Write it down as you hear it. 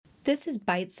This is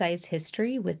Bite-Sized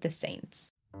History with the Saints.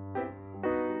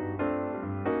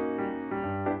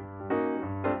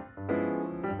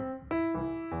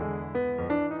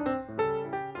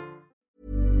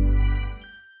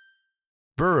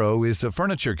 Burrow is a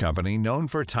furniture company known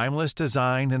for timeless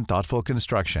design and thoughtful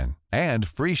construction, and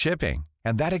free shipping,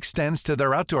 and that extends to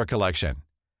their outdoor collection.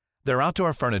 Their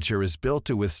outdoor furniture is built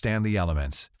to withstand the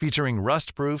elements, featuring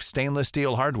rust-proof stainless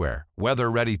steel hardware,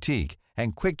 weather-ready teak,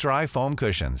 and quick-dry foam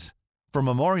cushions. For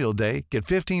Memorial Day, get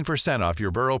 15% off your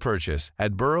Burrow purchase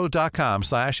at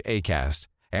burrow.com/ACAST,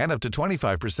 and up to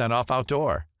 25% off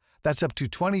outdoor. That's up to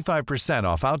 25%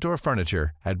 off outdoor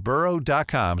furniture at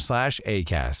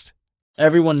burrow.com/ACAST.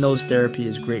 Everyone knows therapy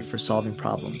is great for solving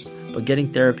problems, but getting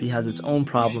therapy has its own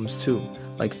problems too,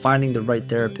 like finding the right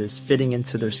therapist, fitting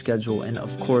into their schedule, and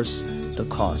of course, the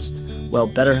cost. Well,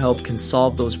 BetterHelp can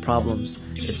solve those problems.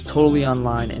 It's totally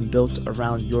online and built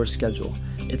around your schedule.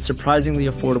 It's surprisingly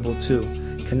affordable too.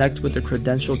 Connect with a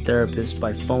credentialed therapist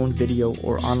by phone, video,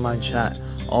 or online chat,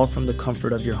 all from the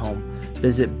comfort of your home.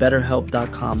 Visit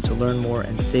BetterHelp.com to learn more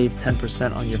and save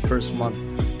 10% on your first month.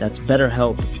 That's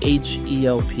BetterHelp,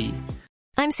 H-E-L-P.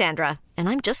 I'm Sandra, and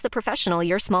I'm just the professional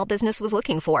your small business was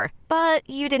looking for. But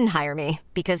you didn't hire me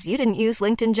because you didn't use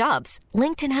LinkedIn Jobs.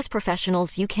 LinkedIn has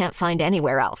professionals you can't find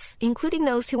anywhere else, including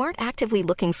those who aren't actively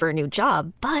looking for a new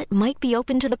job, but might be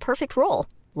open to the perfect role,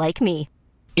 like me.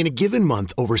 In a given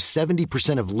month, over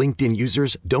 70% of LinkedIn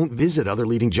users don't visit other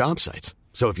leading job sites.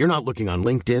 So if you're not looking on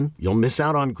LinkedIn, you'll miss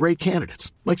out on great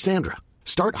candidates like Sandra.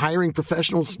 Start hiring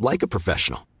professionals like a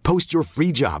professional. Post your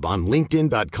free job on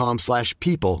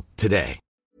linkedin.com/people today.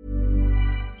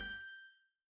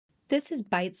 This is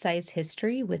Bite-Sized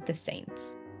History with the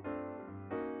Saints.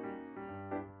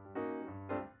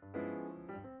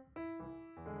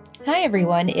 Hi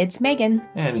everyone, it's Megan.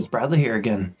 And it's Bradley here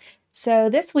again. So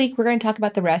this week we're going to talk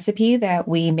about the recipe that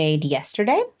we made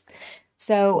yesterday.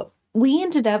 So we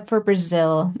ended up for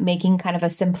Brazil making kind of a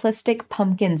simplistic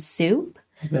pumpkin soup.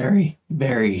 Very,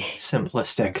 very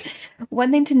simplistic.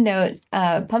 One thing to note,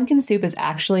 pumpkin soup is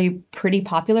actually pretty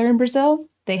popular in Brazil.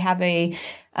 They have a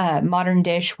modern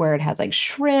dish where it has like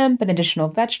shrimp and additional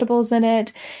vegetables in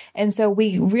it. And so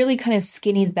we really kind of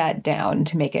skinnied that down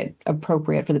to make it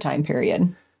appropriate for the time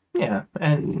period. Yeah.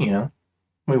 And,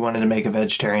 we wanted to make a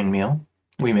vegetarian meal.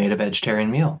 We made a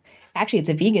vegetarian meal. Actually, it's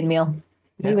a vegan meal.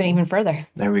 Yeah. We went even further.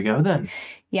 There we go then.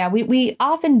 Yeah, we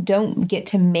often don't get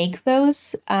to make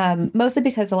those, mostly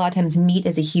because a lot of times meat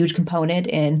is a huge component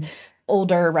in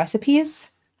older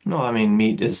recipes. Well, I mean,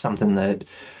 meat is something that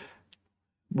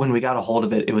when we got a hold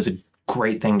of it, it was a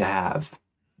great thing to have.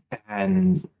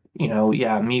 And,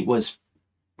 meat was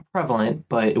prevalent,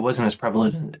 but it wasn't as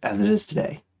prevalent as it is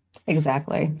today.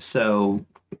 Exactly. So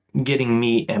getting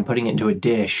meat and putting it into a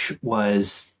dish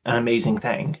was an amazing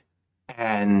thing.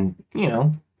 And,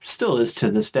 still is to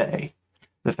this day.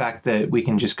 The fact that we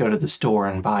can just go to the store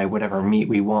and buy whatever meat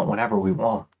we want, whenever we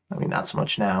want. I mean, not so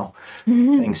much now,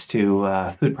 thanks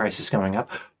to food prices going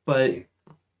up. But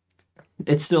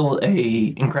it's still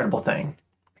a incredible thing.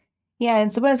 Yeah,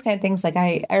 and some of those kind of things, like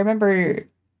I remember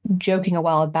joking a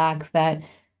while back that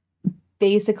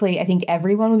basically I think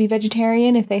everyone would be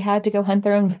vegetarian if they had to go hunt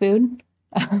their own food.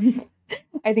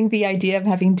 I think the idea of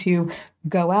having to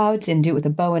go out and do it with a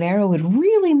bow and arrow would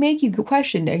really make you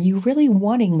question, are you really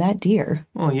wanting that deer?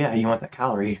 Well, yeah, you want that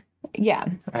calorie. Yeah.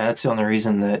 That's the only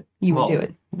reason that you would do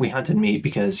it. We hunted meat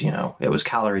because, it was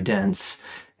calorie dense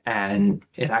and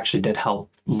it actually did help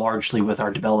largely with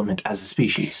our development as a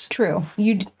species. True.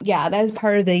 That is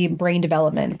part of the brain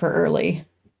development for early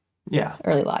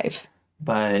life.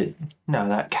 But no,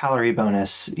 that calorie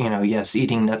bonus, yes,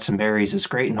 eating nuts and berries is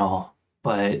great and all,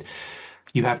 but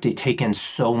you have to take in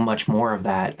so much more of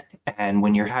that. And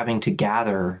when you're having to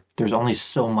gather, there's only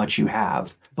so much you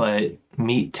have. But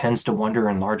meat tends to wander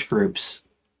in large groups.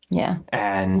 Yeah.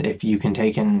 And if you can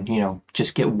take in,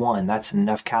 just get one, that's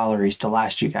enough calories to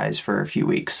last you guys for a few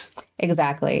weeks.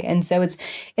 Exactly. And so it's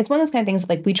one of those kind of things,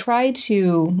 like we try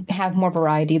to have more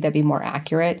variety that'd be more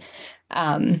accurate.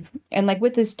 And like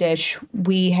with this dish,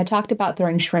 we had talked about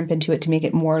throwing shrimp into it to make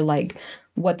it more like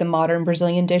what the modern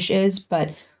Brazilian dish is,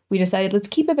 but we decided let's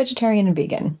keep it vegetarian and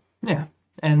vegan. Yeah,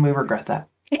 and we regret that.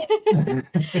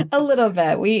 A little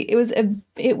bit.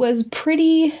 It was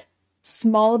pretty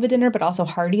small of a dinner, but also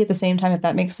hearty at the same time, if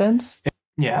that makes sense.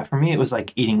 Yeah, for me, it was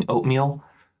like eating oatmeal,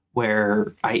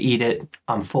 where I eat it,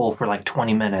 I'm full for like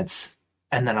 20 minutes,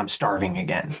 and then I'm starving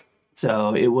again.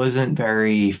 So it wasn't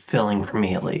very filling for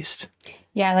me, at least.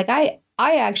 Yeah, like I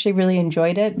actually really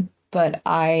enjoyed it, but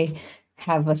I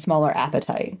have a smaller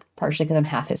appetite, partially because I'm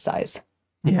half his size.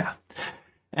 Yeah.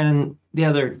 And the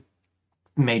other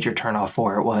major turnoff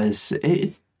for it was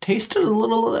it tasted a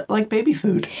little like baby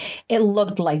food. It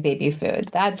looked like baby food.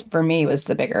 That's, for me, was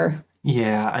the bigger.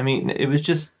 Yeah, I mean, it was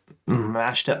just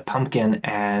mashed up pumpkin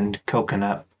and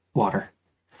coconut water.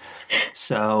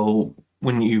 So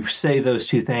when you say those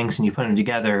two things and you put them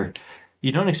together,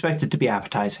 you don't expect it to be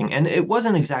appetizing. And it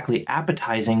wasn't exactly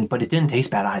appetizing, but it didn't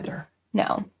taste bad either.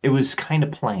 No. It was kind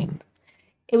of plain.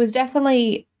 It was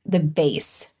definitely the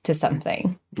base to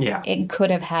something. Yeah. It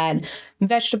could have had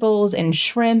vegetables and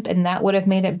shrimp, and that would have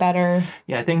made it better.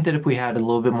 Yeah, I think that if we had a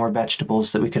little bit more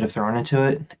vegetables that we could have thrown into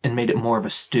it and made it more of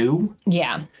a stew,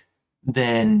 Yeah.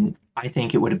 then I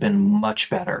think it would have been much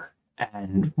better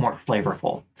and more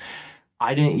flavorful.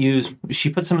 She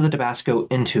put some of the Tabasco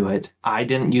into it. I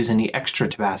didn't use any extra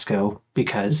Tabasco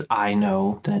because I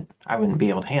know that I wouldn't be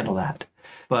able to handle that.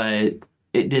 But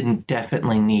it didn't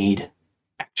definitely need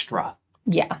extra.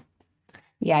 Yeah.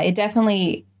 Yeah, it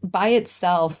definitely, by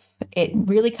itself, it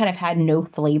really kind of had no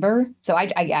flavor. So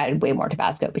I added way more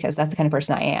Tabasco because that's the kind of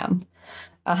person I am.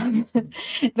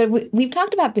 But we've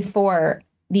talked about before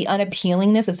the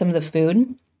unappealingness of some of the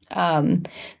food.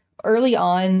 Early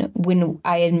on, when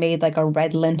I had made like a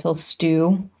red lentil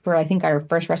stew for, I think, our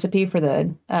first recipe for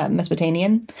the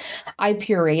Mesopotamian, I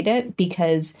pureed it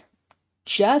because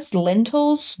just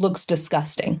lentils looks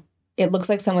disgusting. It looks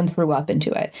like someone threw up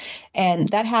into it. And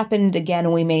that happened again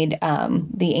when we made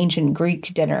the ancient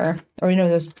Greek dinner, or, it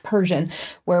was Persian,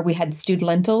 where we had stewed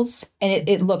lentils, and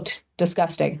it looked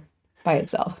disgusting by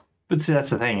itself. But see, that's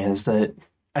the thing, is that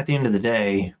at the end of the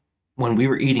day, when we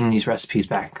were eating these recipes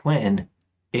back when,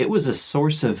 it was a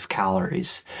source of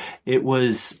calories. It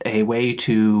was a way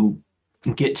to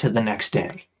get to the next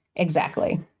day.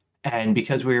 Exactly. And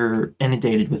because we're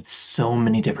inundated with so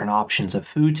many different options of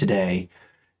food today,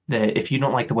 that if you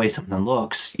don't like the way something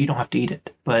looks, you don't have to eat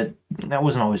it. But that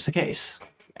wasn't always the case.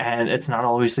 And it's not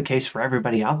always the case for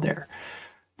everybody out there.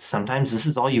 Sometimes this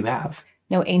is all you have.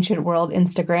 No ancient world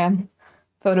Instagram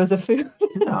photos of food.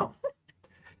 No.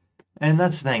 And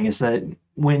that's the thing, is that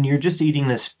when you're just eating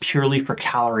this purely for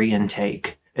calorie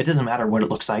intake, it doesn't matter what it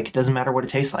looks like. It doesn't matter what it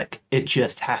tastes like. It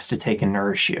just has to take and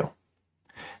nourish you.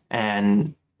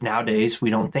 And nowadays, we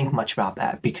don't think much about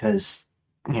that because,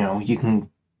 you can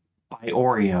buy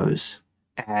Oreos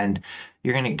and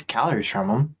you're going to get calories from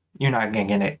them. You're not going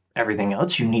to get everything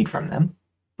else you need from them,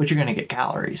 but you're going to get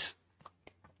calories.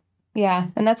 Yeah.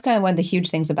 And that's kind of one of the huge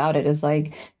things about it is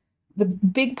like the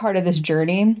big part of this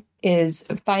journey is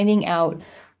finding out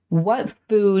what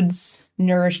foods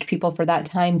nourished people for that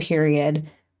time period,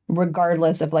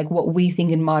 regardless of like what we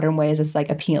think in modern ways is like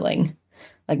appealing,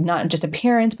 like not just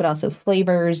appearance, but also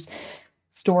flavors,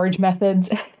 storage methods.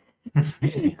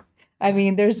 I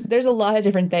mean, there's a lot of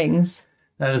different things.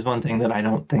 That is one thing that I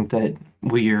don't think that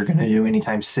we are going to do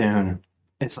anytime soon.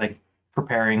 It's like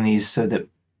preparing these so that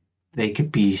they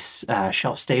could be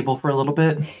shelf stable for a little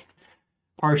bit.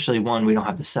 Partially, one, we don't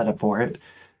have the setup for it.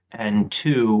 And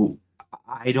two,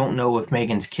 I don't know if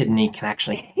Megan's kidney can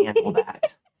actually handle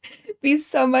that. Be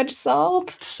so much salt.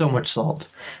 So much salt.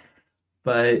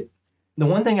 But the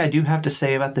one thing I do have to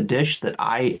say about the dish that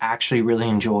I actually really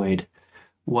enjoyed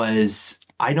was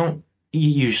I don't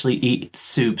usually eat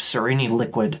soups or any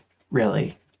liquid,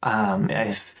 really.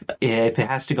 If it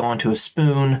has to go onto a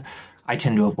spoon, I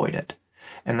tend to avoid it.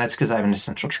 And that's because I have an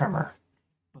essential tremor.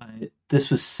 But this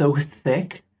was so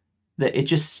thick that it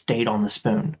just stayed on the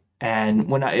spoon. And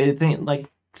when I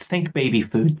think baby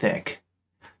food thick.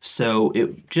 So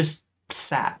it just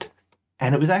sat.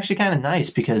 And it was actually kind of nice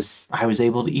because I was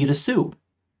able to eat a soup.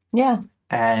 Yeah.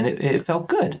 And it felt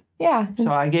good. Yeah. So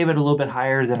I gave it a little bit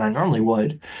higher than I normally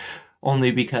would.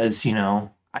 Only because, I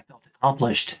felt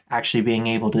accomplished actually being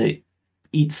able to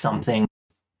eat something.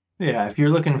 Yeah, if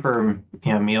you're looking for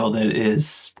a meal that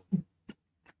is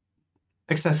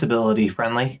accessibility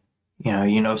friendly,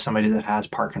 somebody that has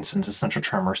Parkinson's, essential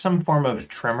tremor, some form of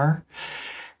tremor,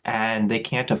 and they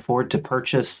can't afford to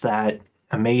purchase that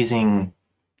amazing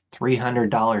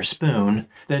 $300 spoon,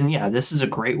 then yeah, this is a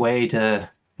great way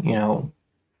to,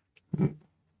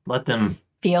 let them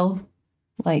feel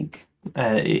like...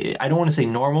 I don't want to say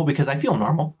normal because I feel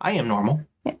normal. I am normal.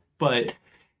 Yeah. But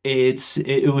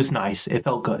it was nice. It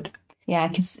felt good. Yeah,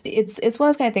 because it's one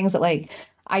of those kind of things that like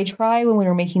I try when we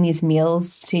were making these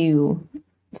meals to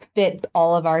fit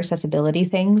all of our accessibility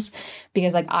things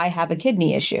because like I have a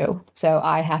kidney issue, so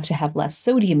I have to have less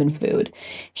sodium in food.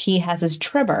 He has his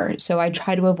tremor, so I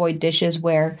try to avoid dishes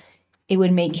where it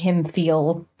would make him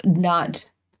feel not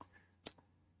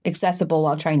accessible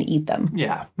while trying to eat them.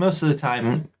 Yeah, most of the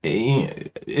time,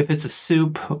 if it's a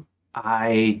soup,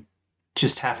 I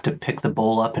just have to pick the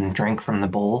bowl up and drink from the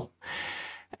bowl.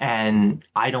 And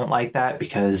I don't like that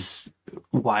because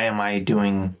why am I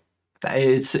doing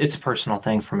It's a personal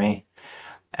thing for me.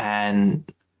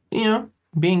 And,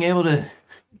 being able to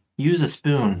use a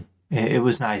spoon, it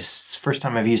was nice. It's the first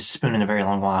time I've used a spoon in a very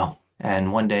long while.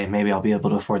 And one day, maybe I'll be able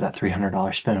to afford that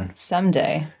 $300 spoon.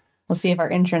 Someday. We'll see if our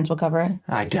insurance will cover it.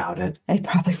 I doubt it. It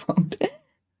probably won't.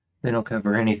 They don't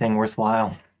cover anything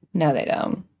worthwhile. No, they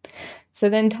don't. So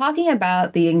then talking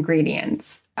about the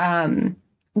ingredients, one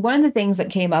of the things that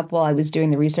came up while I was doing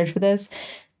the research for this,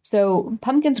 so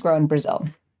pumpkins grow in Brazil.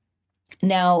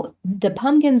 Now, the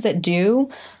pumpkins that do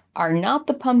are not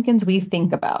the pumpkins we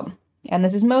think about. And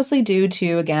this is mostly due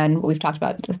to, again, what we've talked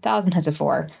about 1,000 times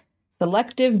before,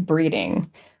 selective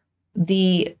breeding.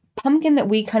 The pumpkin that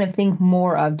we kind of think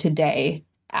more of today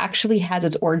actually has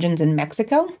its origins in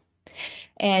Mexico.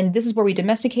 And this is where we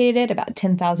domesticated it about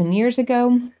 10,000 years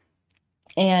ago.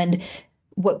 And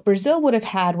what Brazil would have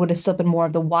had would have still been more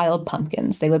of the wild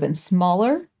pumpkins. They would have been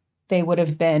smaller. They would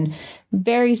have been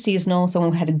very seasonal.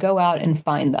 Someone had to go out and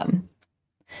find them.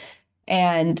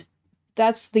 And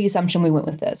that's the assumption we went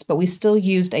with this. But we still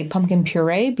used a pumpkin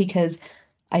puree because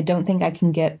I don't think I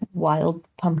can get wild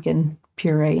pumpkin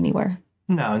puree anywhere.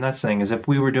 No, and that's the thing is if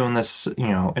we were doing this,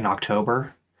 in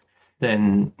October,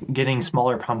 then getting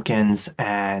smaller pumpkins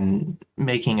and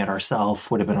making it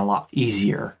ourselves would have been a lot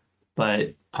easier.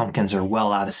 But pumpkins are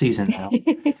well out of season now.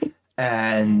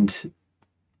 And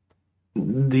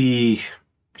the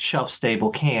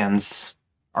shelf-stable cans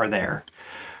are there.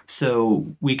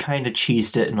 So we kind of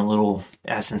cheesed it in a little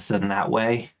essence in that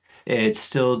way. It's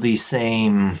still the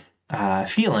same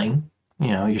feeling.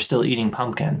 You're still eating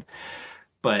pumpkin.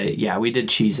 But yeah, we did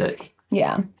cheese it.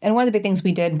 Yeah. And one of the big things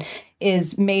we did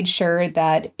is made sure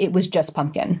that it was just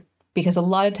pumpkin. Because a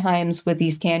lot of times with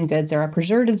these canned goods, there are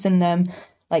preservatives in them,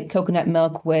 like coconut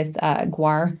milk with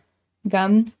guar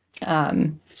gum.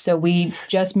 So we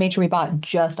just made sure we bought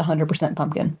just 100%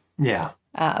 pumpkin. Yeah.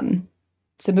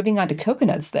 So moving on to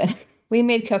coconuts then. We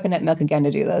made coconut milk again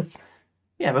to do this.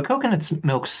 Yeah, but coconut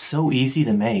milk's so easy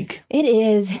to make. It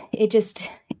is.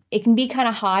 It can be kind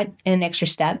of hot in an extra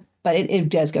step, but it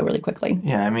does go really quickly.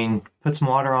 Yeah, put some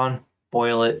water on,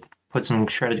 boil it, put some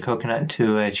shredded coconut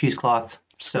into a cheesecloth,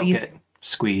 soak it,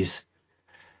 squeeze,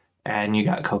 and you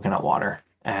got coconut water.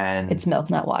 And it's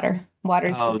milk, not water. The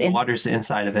water's the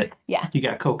inside of it. Yeah. You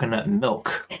got coconut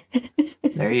milk.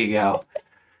 There you go.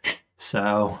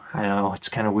 So, I know, it's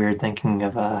kind of weird thinking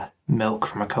of milk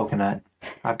from a coconut.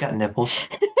 I've got nipples.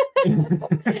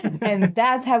 And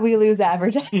that's how we lose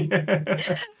advertising.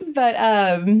 Yeah. But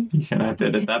you're gonna have to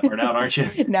edit that part out, aren't you?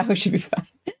 No, it should be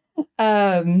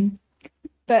fine.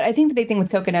 But I think the big thing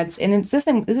with coconuts, and this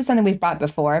is something we've brought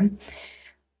before.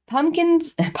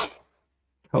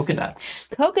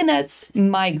 Coconuts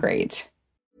migrate.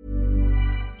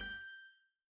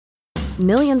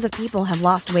 Millions of people have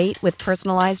lost weight with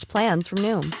personalized plans from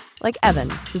Noom. Like Evan,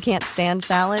 who can't stand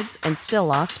salads and still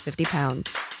lost 50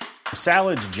 pounds.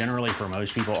 Salads generally for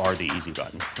most people are the easy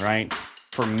button, right?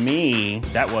 For me,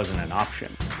 that wasn't an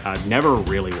option. I never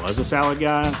really was a salad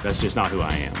guy. That's just not who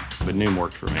I am. But Noom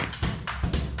worked for me.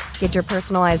 Get your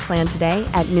personalized plan today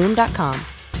at Noom.com.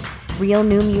 Real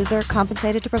Noom user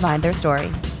compensated to provide their story.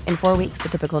 In 4 weeks, the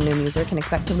typical Noom user can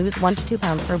expect to lose 1 to 2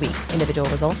 pounds per week. Individual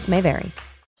results may vary.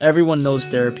 Everyone knows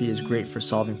therapy is great for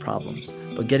solving problems,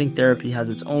 but getting therapy has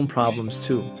its own problems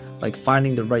too, like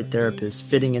finding the right therapist,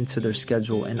 fitting into their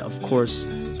schedule, and of course,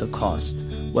 the cost.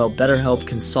 Well, BetterHelp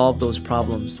can solve those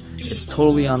problems. It's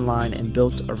totally online and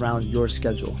built around your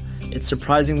schedule. It's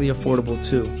surprisingly affordable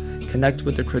too. Connect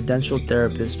with a credentialed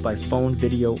therapist by phone,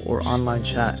 video, or online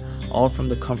chat, all from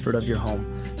the comfort of your home.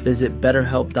 Visit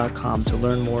BetterHelp.com to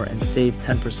learn more and save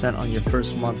 10% on your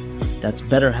first month. That's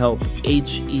BetterHelp,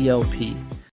 H-E-L-P.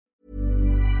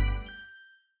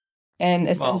 In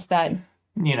a sense that...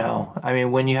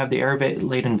 when you have the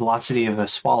air-laden velocity of a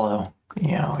swallow,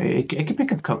 it can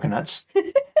pick up coconuts.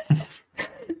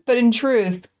 But in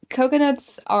truth,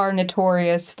 coconuts are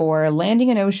notorious for landing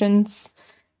in oceans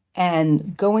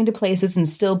and going to places and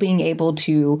still being able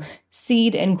to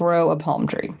seed and grow a palm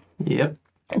tree. Yep.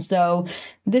 So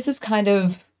this is kind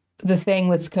of the thing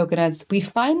with coconuts. We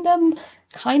find them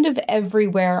kind of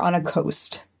everywhere on a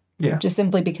coast. Yeah. Just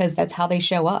simply because that's how they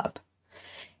show up.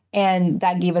 And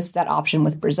that gave us that option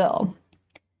with Brazil.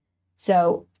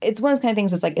 So it's one of those kind of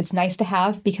things that's like, it's nice to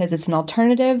have because it's an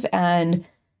alternative. And,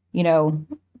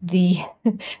 the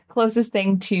closest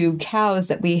thing to cows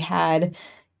that we had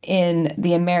in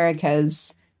the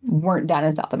Americas weren't down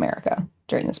in South America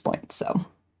during this point. So,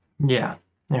 yeah.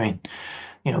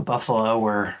 Buffalo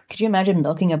were... Could you imagine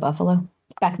milking a buffalo?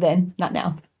 Back then, not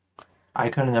now. I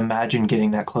couldn't imagine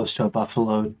getting that close to a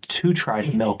buffalo to try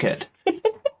to milk it.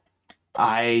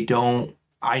 I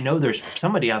know there's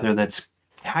somebody out there that's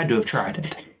had to have tried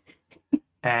it.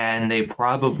 And they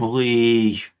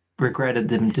probably regretted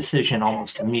the decision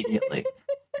almost immediately.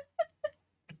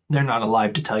 They're not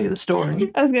alive to tell you the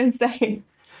story. I was going to say.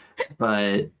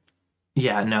 But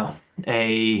yeah, no.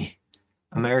 A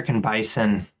American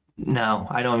bison, no,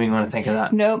 I don't even want to think of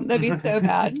that. Nope, that'd be so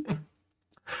bad.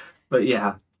 But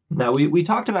yeah, no, we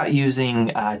talked about using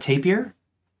tapir.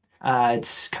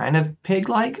 It's kind of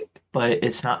pig-like, but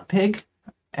it's not pig,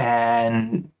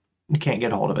 and you can't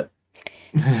get a hold of it.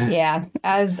 Yeah,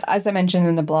 as I mentioned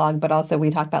in the blog, but also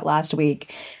we talked about last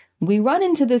week, we run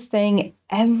into this thing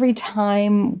every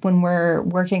time when we're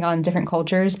working on different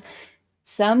cultures.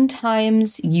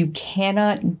 Sometimes you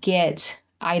cannot get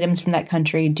items from that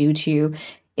country due to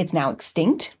it's now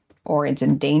extinct, or it's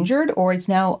endangered, or it's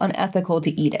now unethical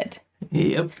to eat it.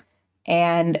 Yep.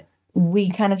 And we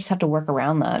kind of just have to work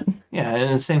around that. Yeah,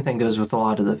 and the same thing goes with a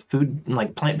lot of the food,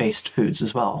 like plant-based foods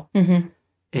as well. Mm-hmm.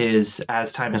 Is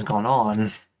as time has gone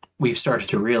on, we've started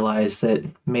to realize that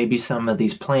maybe some of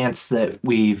these plants that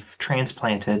we've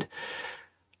transplanted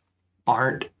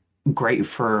aren't great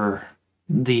for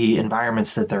the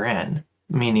environments that they're in,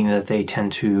 meaning that they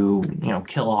tend to,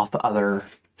 kill off other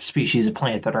species of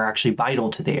plant that are actually vital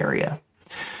to the area.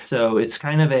 So it's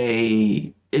kind of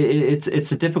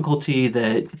it's a difficulty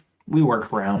that we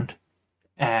work around.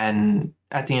 And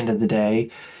at the end of the day,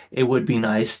 it would be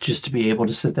nice just to be able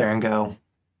to sit there and go,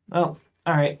 oh,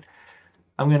 all right,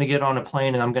 I'm going to get on a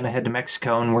plane and I'm going to head to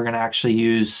Mexico and we're going to actually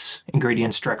use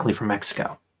ingredients directly from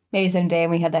Mexico. Maybe someday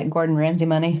we had that Gordon Ramsay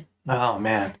money. Oh,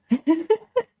 man.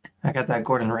 I got that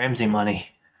Gordon Ramsay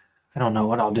money. I don't know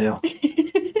what I'll do.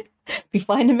 Be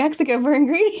flying to Mexico for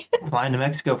ingredients. Flying to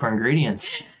Mexico for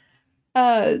ingredients.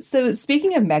 So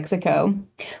speaking of Mexico,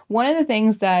 one of the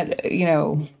things that,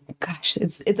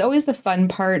 it's always the fun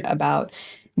part about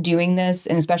doing this,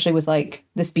 and especially with like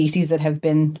the species that have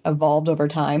been evolved over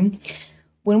time.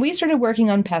 When we started working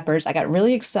on peppers, I got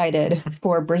really excited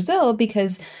for Brazil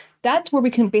because that's where we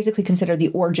can basically consider the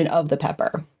origin of the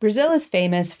pepper. Brazil is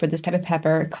famous for this type of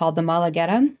pepper called the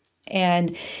malagueta,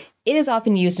 and it is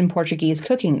often used in Portuguese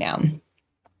cooking now.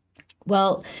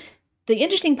 Well, the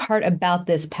interesting part about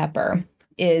this pepper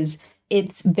is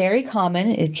it's very common.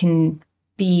 It can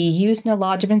be used in a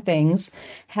lot of different things.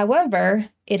 However,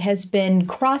 it has been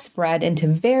crossbred into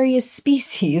various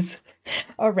species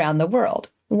around the world.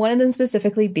 One of them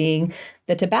specifically being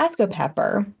the Tabasco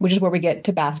pepper, which is where we get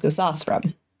Tabasco sauce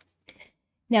from.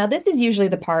 Now, this is usually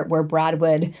the part where Brad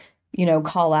would,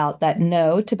 call out that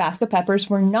no, Tabasco peppers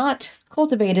were not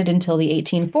cultivated until the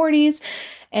 1840s.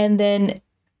 And then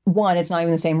one, it's not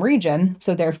even the same region,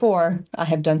 so therefore I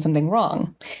have done something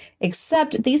wrong.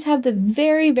 Except these have the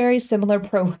very, very similar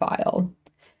profile.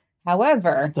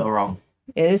 However, Still wrong.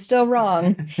 it is still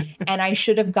wrong, and I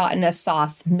should have gotten a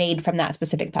sauce made from that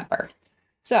specific pepper.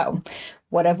 So,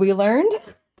 what have we learned?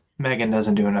 Megan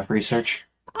doesn't do enough research.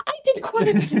 I did quite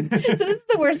a bit. So this is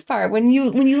the worst part. When you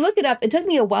look it up, it took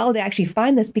me a while to actually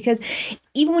find this because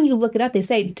even when you look it up, they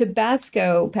say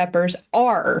Tabasco peppers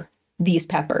are these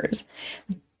peppers,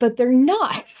 but they're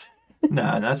not.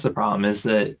 No, that's the problem, is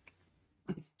that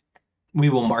we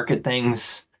will market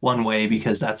things one way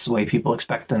because that's the way people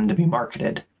expect them to be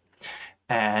marketed.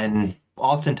 And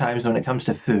oftentimes when it comes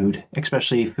to food,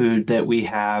 especially food that we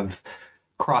have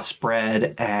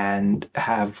crossbred and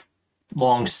have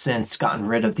long since gotten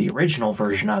rid of the original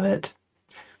version of it,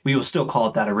 we will still call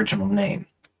it that original name.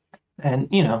 And,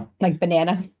 Like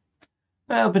banana.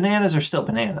 well, bananas are still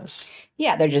bananas.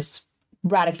 Yeah, they're just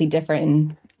radically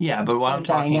different. Yeah, but what I'm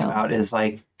talking about is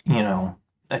like,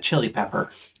 a chili pepper.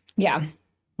 Yeah.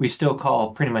 We still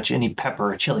call pretty much any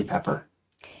pepper a chili pepper.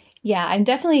 Yeah, I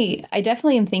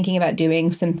definitely am thinking about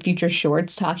doing some future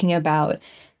shorts talking about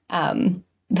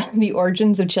the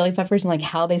origins of chili peppers and like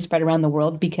how they spread around the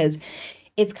world, because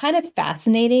it's kind of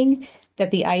fascinating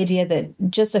that the idea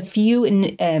that just a few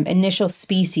initial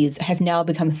species have now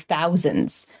become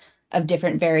thousands of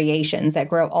different variations that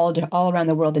grow all around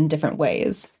the world in different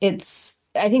ways.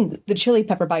 I think the chili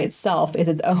pepper by itself is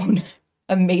its own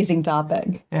amazing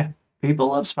topic. Yeah, people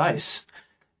love spice.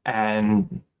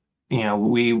 And,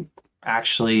 we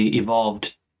actually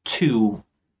evolved to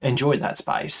enjoy that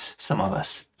spice, some of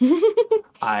us.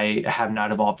 I have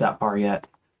not evolved that far yet.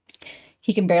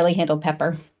 He can barely handle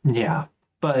pepper. Yeah,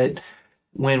 but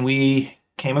when we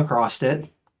came across it,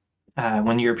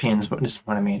 when Europeans, this is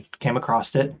what I mean, came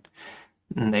across it,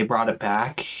 and they brought it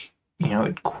back,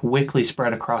 it quickly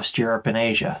spread across Europe and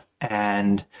Asia.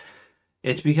 And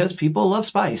it's because people love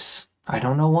spice. I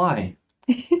don't know why.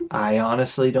 I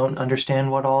honestly don't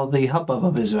understand what all the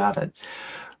hubbub is about it.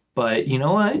 But you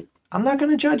know what? I'm not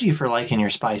going to judge you for liking your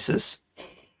spices.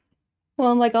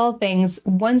 Well, like all things,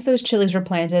 once those chilies were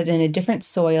planted in a different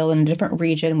soil in a different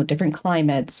region with different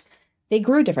climates, they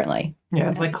grew differently. Yeah,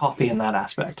 it's like coffee in that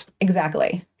aspect.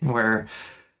 Exactly. Where,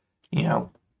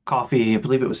 coffee, I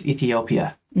believe it was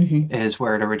Ethiopia, is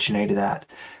where it originated at.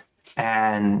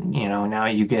 And, now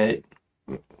you get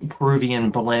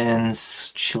Peruvian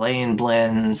blends, Chilean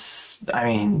blends, I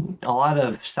mean, a lot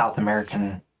of South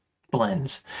American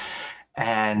blends.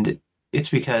 And it's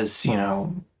because,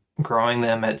 growing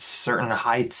them at certain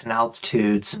heights and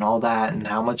altitudes and all that and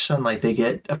how much sunlight they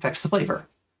get affects the flavor.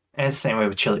 And it's the same way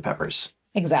with chili peppers.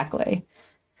 Exactly.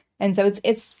 And so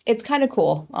it's kind of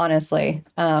cool, honestly.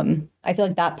 I feel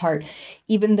like that part,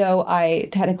 even though I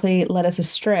technically led us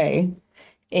astray,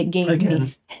 it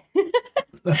gave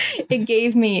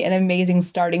me an amazing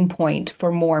starting point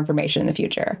for more information in the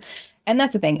future. And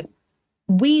that's the thing.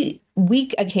 We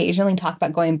occasionally talk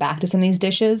about going back to some of these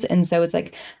dishes. And so it's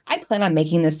like, I plan on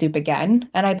making this soup again,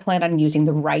 and I plan on using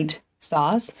the right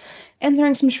sauce and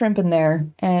throwing some shrimp in there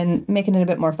and making it a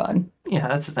bit more fun. Yeah,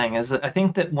 that's the thing, is that I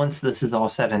think that once this is all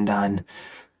said and done,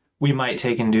 we might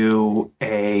take and do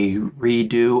a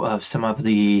redo of some of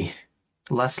the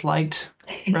less liked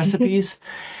recipes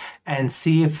and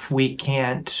see if we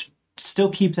can't still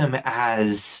keep them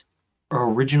as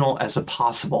original as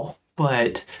possible,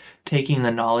 but taking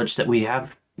the knowledge that we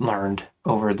have learned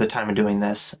over the time of doing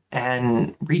this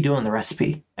and redoing the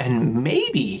recipe and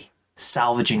maybe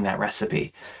salvaging that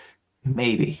recipe.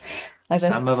 Maybe.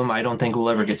 Some of them I don't think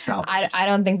will ever get salvaged. I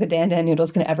don't think the Dan Dan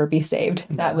noodles can ever be saved.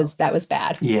 No. That was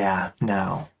bad. Yeah,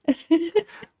 no.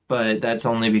 But that's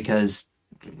only because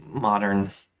modern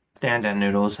Dan Dan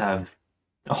noodles have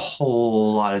a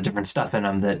whole lot of different stuff in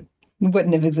them that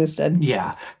wouldn't have existed.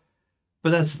 Yeah. But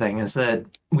that's the thing, is that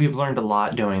we've learned a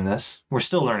lot doing this. We're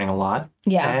still learning a lot.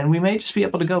 Yeah. And we may just be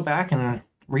able to go back and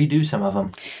redo some of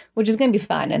them. Which is going to be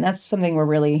fun. And that's something we're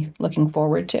really looking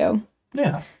forward to.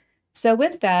 Yeah. So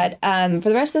with that, for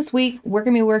the rest of this week, we're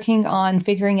going to be working on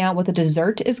figuring out what the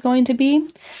dessert is going to be.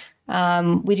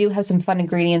 We do have some fun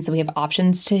ingredients that we have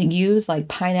options to use, like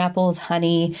pineapples,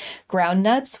 honey, ground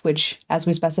nuts, which, as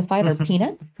we specified, are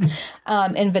peanuts,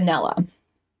 and vanilla.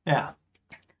 Yeah.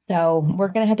 So we're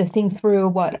going to have to think through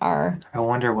what our... I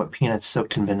wonder what peanuts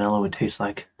soaked in vanilla would taste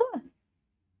like. Huh.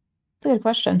 That's a good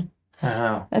question. I don't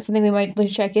know. That's something we might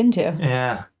check into.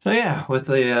 Yeah. So yeah, with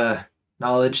the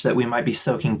knowledge that we might be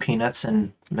soaking peanuts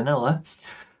in vanilla,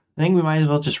 I think we might as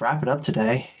well just wrap it up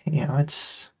today.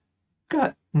 It's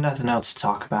got nothing else to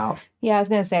talk about. Yeah, I was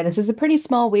going to say, this is a pretty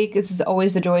small week. This is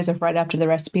always the joys of right after the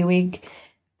recipe week.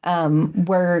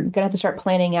 We're going to have to start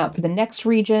planning out for the next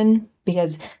region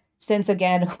because... Since,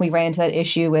 again, we ran into that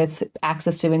issue with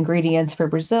access to ingredients for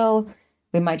Brazil,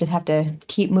 we might just have to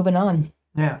keep moving on.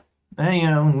 Yeah.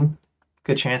 And,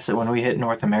 good chance that when we hit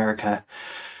North America,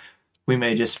 we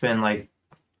may just spend like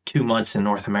 2 months in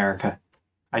North America.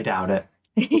 I doubt it.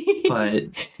 But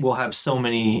we'll have so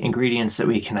many ingredients that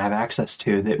we can have access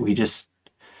to that we just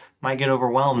might get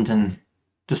overwhelmed and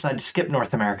decide to skip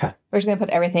North America. We're just going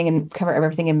to cover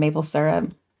everything in maple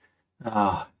syrup.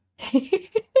 Oh.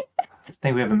 I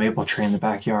think we have a maple tree in the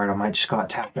backyard. I might just go out and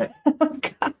tap it. Oh,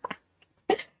 God.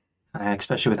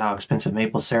 Especially with how expensive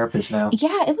maple syrup is now.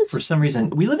 Yeah, it was... For some reason,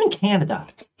 we live in Canada.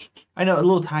 I know, a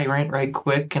little tyrant right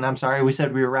quick, and I'm sorry we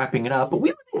said we were wrapping it up, but we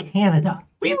live in Canada.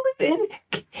 We live in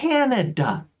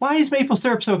Canada. Why is maple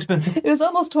syrup so expensive? It was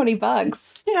almost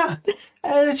 $20. Yeah.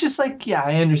 And it's just like, yeah,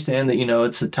 I understand that,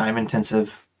 it's a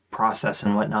time-intensive process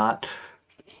and whatnot,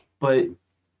 but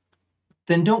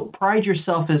then don't pride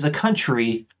yourself as a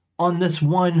country on this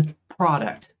one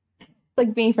product. It's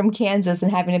like being from Kansas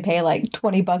and having to pay like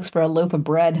 $20 for a loaf of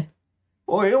bread.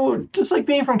 Or just like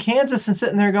being from Kansas and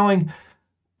sitting there going,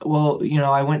 well,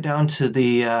 I went down to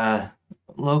the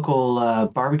local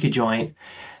barbecue joint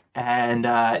and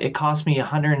it cost me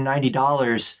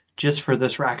 $190 just for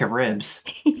this rack of ribs.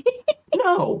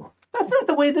 No, that's not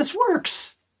the way this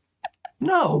works.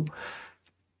 No.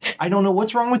 I don't know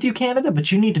what's wrong with you, Canada,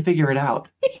 but you need to figure it out.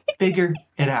 Figure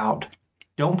it out.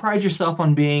 Don't pride yourself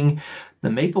on being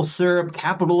the maple syrup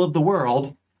capital of the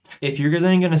world if you're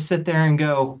then going to sit there and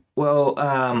go,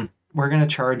 well, we're going to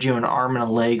charge you an arm and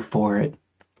a leg for it.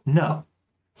 No.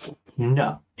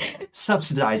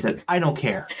 Subsidize it. I don't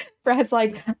care. Brad's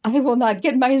like, I will not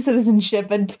get my citizenship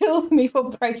until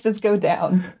maple prices go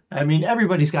down. I mean,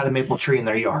 everybody's got a maple tree in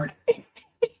their yard.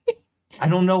 I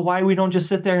don't know why we don't just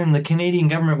sit there and the Canadian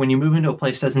government, when you move into a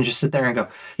place, doesn't just sit there and go,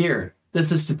 here, this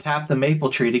is to tap the maple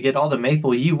tree to get all the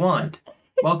maple you want.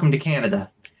 Welcome to Canada.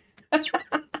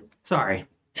 Sorry.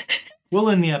 We'll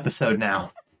end the episode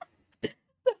now.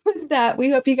 With that, we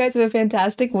hope you guys have a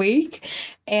fantastic week.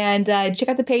 And check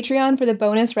out the Patreon for the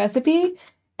bonus recipe.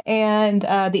 and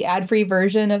the ad-free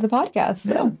version of the podcast.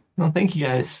 So, yeah. Well, thank you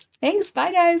guys. Thanks.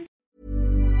 Bye, guys.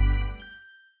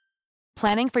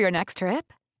 Planning for your next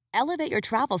trip? Elevate your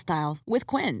travel style with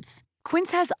Quince.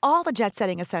 Quince has all the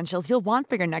jet-setting essentials you'll want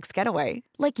for your next getaway,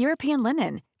 like European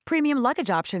linen, premium luggage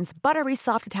options, buttery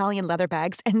soft Italian leather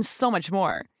bags, and so much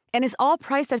more. And is all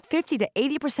priced at 50 to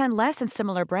 80% less than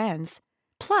similar brands.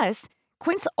 Plus,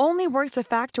 Quince only works with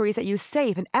factories that use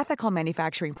safe and ethical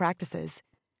manufacturing practices.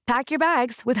 Pack your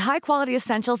bags with high-quality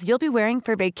essentials you'll be wearing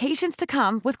for vacations to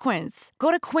come with Quince.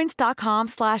 Go to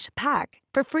quince.com/pack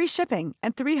for free shipping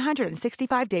and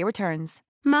 365-day returns.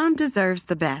 Mom deserves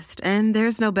the best, and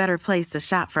there's no better place to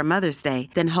shop for Mother's Day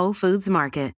than Whole Foods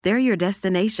Market. They're your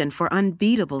destination for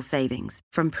unbeatable savings,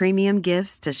 from premium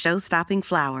gifts to show-stopping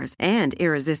flowers and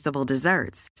irresistible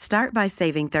desserts. Start by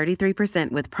saving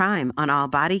 33% with Prime on all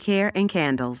body care and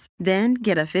candles. Then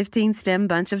get a 15-stem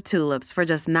bunch of tulips for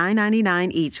just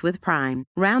 $9.99 each with Prime.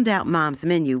 Round out Mom's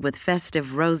menu with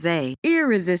festive rosé,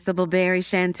 irresistible berry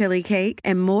chantilly cake,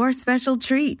 and more special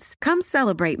treats. Come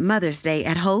celebrate Mother's Day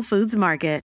at Whole Foods Market.